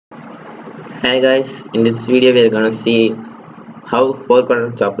Hi guys, in this video we are gonna see how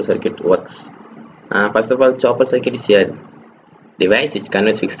four-quadrant chopper circuit works. First of all, chopper circuit is a device which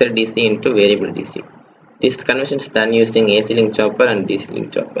converts fixed DC into variable DC. This conversion is done using AC link chopper and DC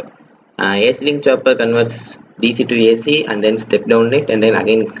link chopper. AC link chopper converts DC to AC and then step down it and then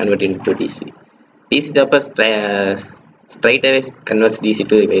again convert it into DC. DC chopper straight away converts DC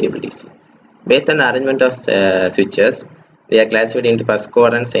to variable DC. Based on the arrangement of switches, they are classified into first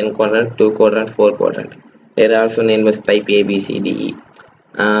quadrant, second quadrant, two quadrant, four quadrant. They are also named as type A, B, C, D, E.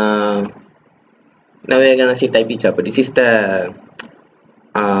 Now we are gonna see type E chopper. This is the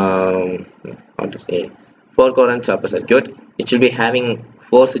how to say four quadrant chopper circuit. It will be having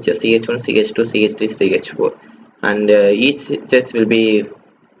four switches: CH1, CH2, CH3, CH4, and each switches will be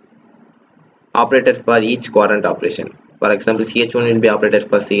operated for each quadrant operation. For example, CH1 will be operated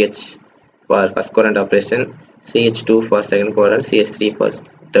for CH for first quadrant operation, CH2 for second quadrant, CH3 for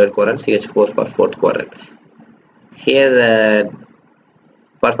third quadrant, CH4 for fourth quadrant. Here,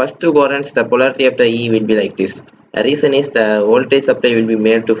 for first two quadrants, the polarity of the E will be like this. The reason is the voltage supply will be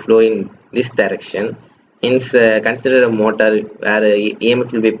made to flow in this direction. Hence, consider a motor where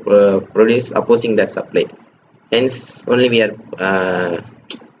EMF will be produced opposing that supply. Hence, only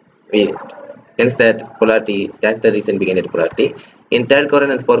hence that polarity. That's the reason behind the polarity. In third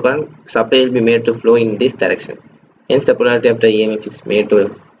quadrant and fourth quadrant, supply will be made to flow in this direction. Hence, the polarity of the EMF is made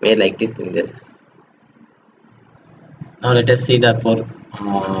like this in this. Now let us see the for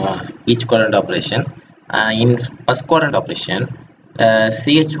each quadrant operation. In first quadrant operation,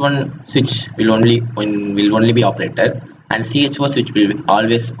 CH1 switch will only be operated, and CH4 switch will be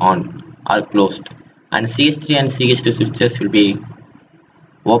always on or closed, and CH3 and CH2 switches will be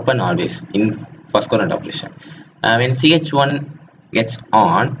open always in first quadrant operation. When CH1 gets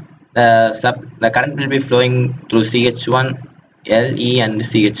on, the current will be flowing through CH1, LE, and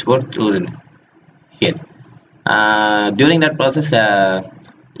CH4 through here. During that process, L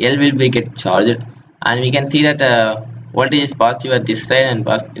will be get charged, and we can see that voltage is positive at this side and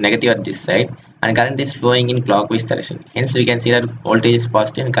negative at this side, and current is flowing in clockwise direction. Hence, we can see that voltage is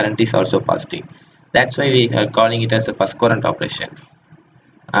positive and current is also positive. That's why we are calling it as a first current operation.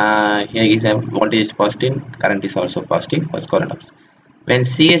 Here is a voltage is positive, current is also positive, first current operation. When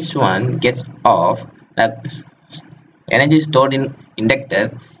CH1 gets off, the energy stored in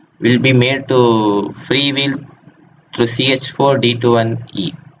inductor will be made to freewheel through CH4, D2 and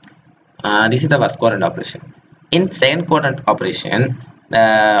E. This is the first quadrant operation. In second quadrant operation,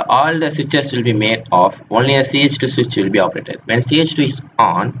 all the switches will be made off. Only a CH2 switch will be operated. When CH2 is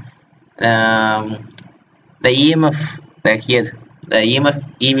on, the EMF here, the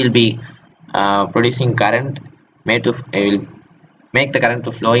EMF E will be producing current made to will make the current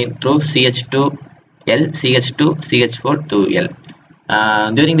to flow in through CH2 L, CH2, CH4 to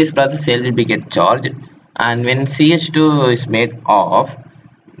L. During this process, L will be get charged, and when CH2 is made off,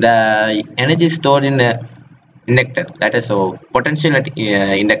 the energy stored in the inductor, that is so potential at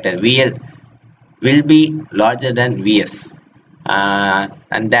inductor VL, will be larger than Vs,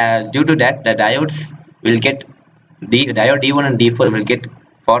 and due to that, the diodes will get diode D1 and D4 will get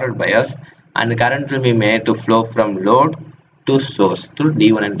forward bias, and the current will be made to flow from load to source through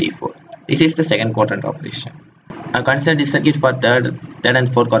D1 and D4. This is the second quadrant operation. Consider this circuit for third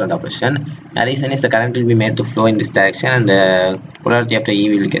and fourth quadrant operation. The reason is the current will be made to flow in this direction, and the polarity after E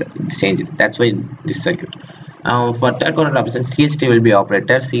will get changed. That's why this circuit. For third quadrant operation, CH3 will be operated,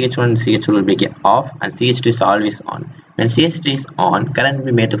 CH1 and CH2 will be off, and CH2 is always on. When CH3 is on, current will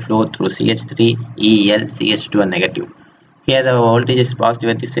be made to flow through CH3, EL, CH2 and negative. Here the voltage is positive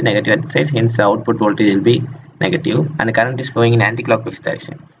at this side, negative at this side, hence the output voltage will be negative, and the current is flowing in anti-clockwise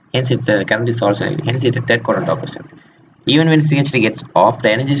direction. Hence its current is also negative. Hence it is third quadrant operation. Even when CH3 gets off, the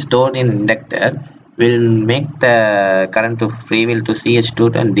energy stored in inductor will make the current to freewheel to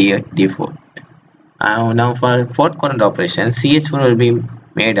CH2 and D4. Now for fourth quadrant operation, CH4 will be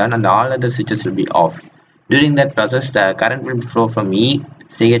made on and all other switches will be off. During that process, the current will flow from E,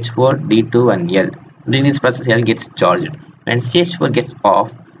 CH4, D2 and L. During this process, L gets charged. When CH4 gets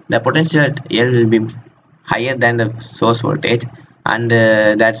off, the potential at L will be higher than the source voltage, and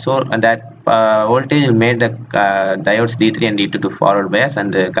that voltage will make the diodes D3 and D2 to forward bias,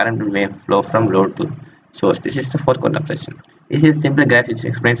 and the current will flow from load to source. This is the fourth quadrant operation. This is simple graph which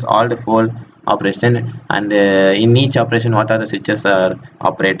explains all the four operation, and in each operation what are the switches are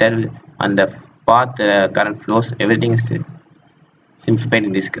operated and the path current flows. Everything is simplified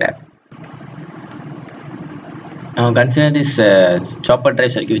in this graph. Now consider this chopper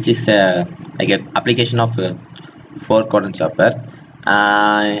drive circuit, which is like an application of four quadrant chopper.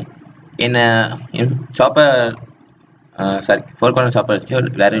 In chopper four corner chopper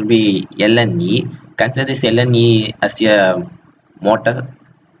circuit, there will be L and E. Consider this L and E as a motor.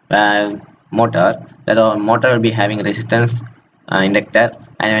 The motor will be having resistance, inductor,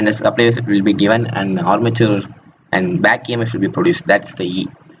 and when the supply will be given, and armature and back EMF will be produced. That's the E.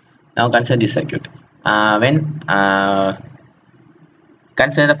 Now consider this circuit. When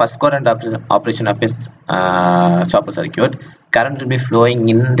consider the first current operation of this chopper circuit, current will be flowing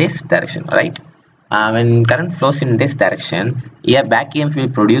in this direction, right? When current flows in this direction, a back EMF will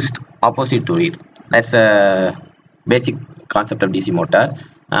be produced opposite to it. That's a basic concept of DC motor.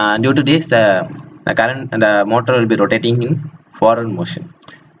 Due to this, the motor will be rotating in forward motion.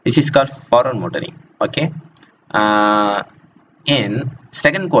 This is called forward motoring. Okay. In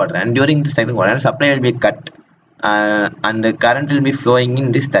second quadrant, during the second quadrant, supply will be cut, and the current will be flowing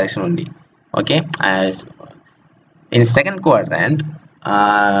in this direction only. Okay. As in second quadrant,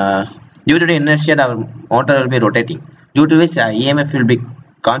 due to the inertia, the motor will be rotating, due to which EMF will be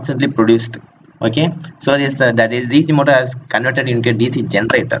constantly produced. Okay, so this that is DC motor is converted into a DC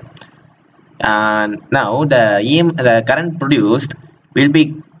generator. Now the current produced will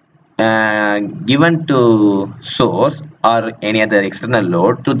be given to source or any other external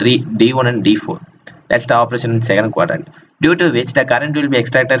load to D1 and D4. That's the operation in second quadrant, due to which the current will be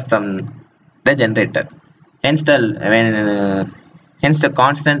extracted from the generator. Hence the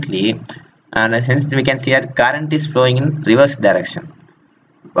constantly, and hence we can see that current is flowing in reverse direction.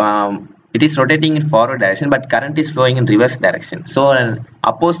 It is rotating in forward direction, but current is flowing in reverse direction. So an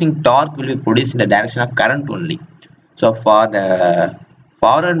opposing torque will be produced in the direction of current only. So for the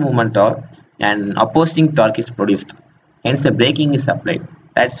forward movement torque, an opposing torque is produced. Hence the braking is applied.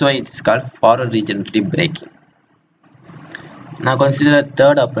 That's why it's called forward regenerative braking. Now consider the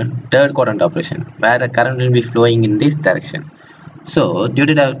third quadrant operation, where the current will be flowing in this direction. So due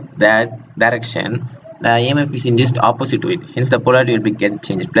to that direction, the EMF is induced opposite to it. Hence the polarity will be get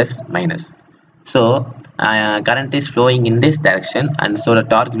changed, plus minus. So current is flowing in this direction, and so the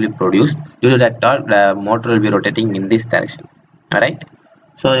torque will be produced. Due to that torque, the motor will be rotating in this direction. Alright.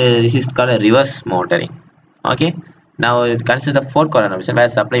 So this is called a reverse motoring. Okay. Now consider the fourth quadrant operation, where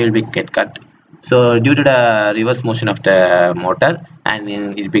supply will be get cut. So due to the reverse motion of the motor, and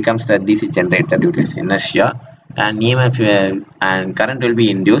it becomes the DC generator due to its inertia, and EMF and current will be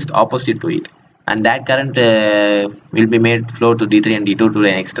induced opposite to it, and that current will be made flow to D3 and D2 to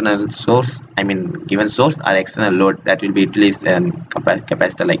an external source, I mean given source or external load that will be utilized and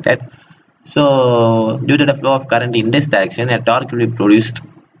capacitor like that. So due to the flow of current in this direction, a torque will be produced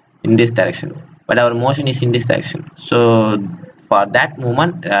in this direction, but our motion is in this direction. So for that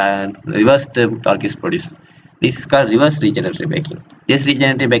movement, reverse torque is produced. This is called reverse regenerative braking. This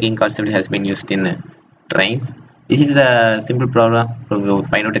regenerative braking concept has been used in trains. This is a simple problem to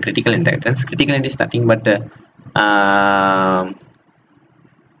find out a critical inductance. Critical inductance is nothing but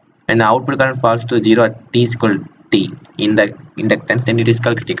when the output current falls to 0 at t is equal to t in the inductance, then it is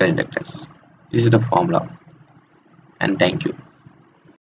called critical inductance. This is the formula, and thank you.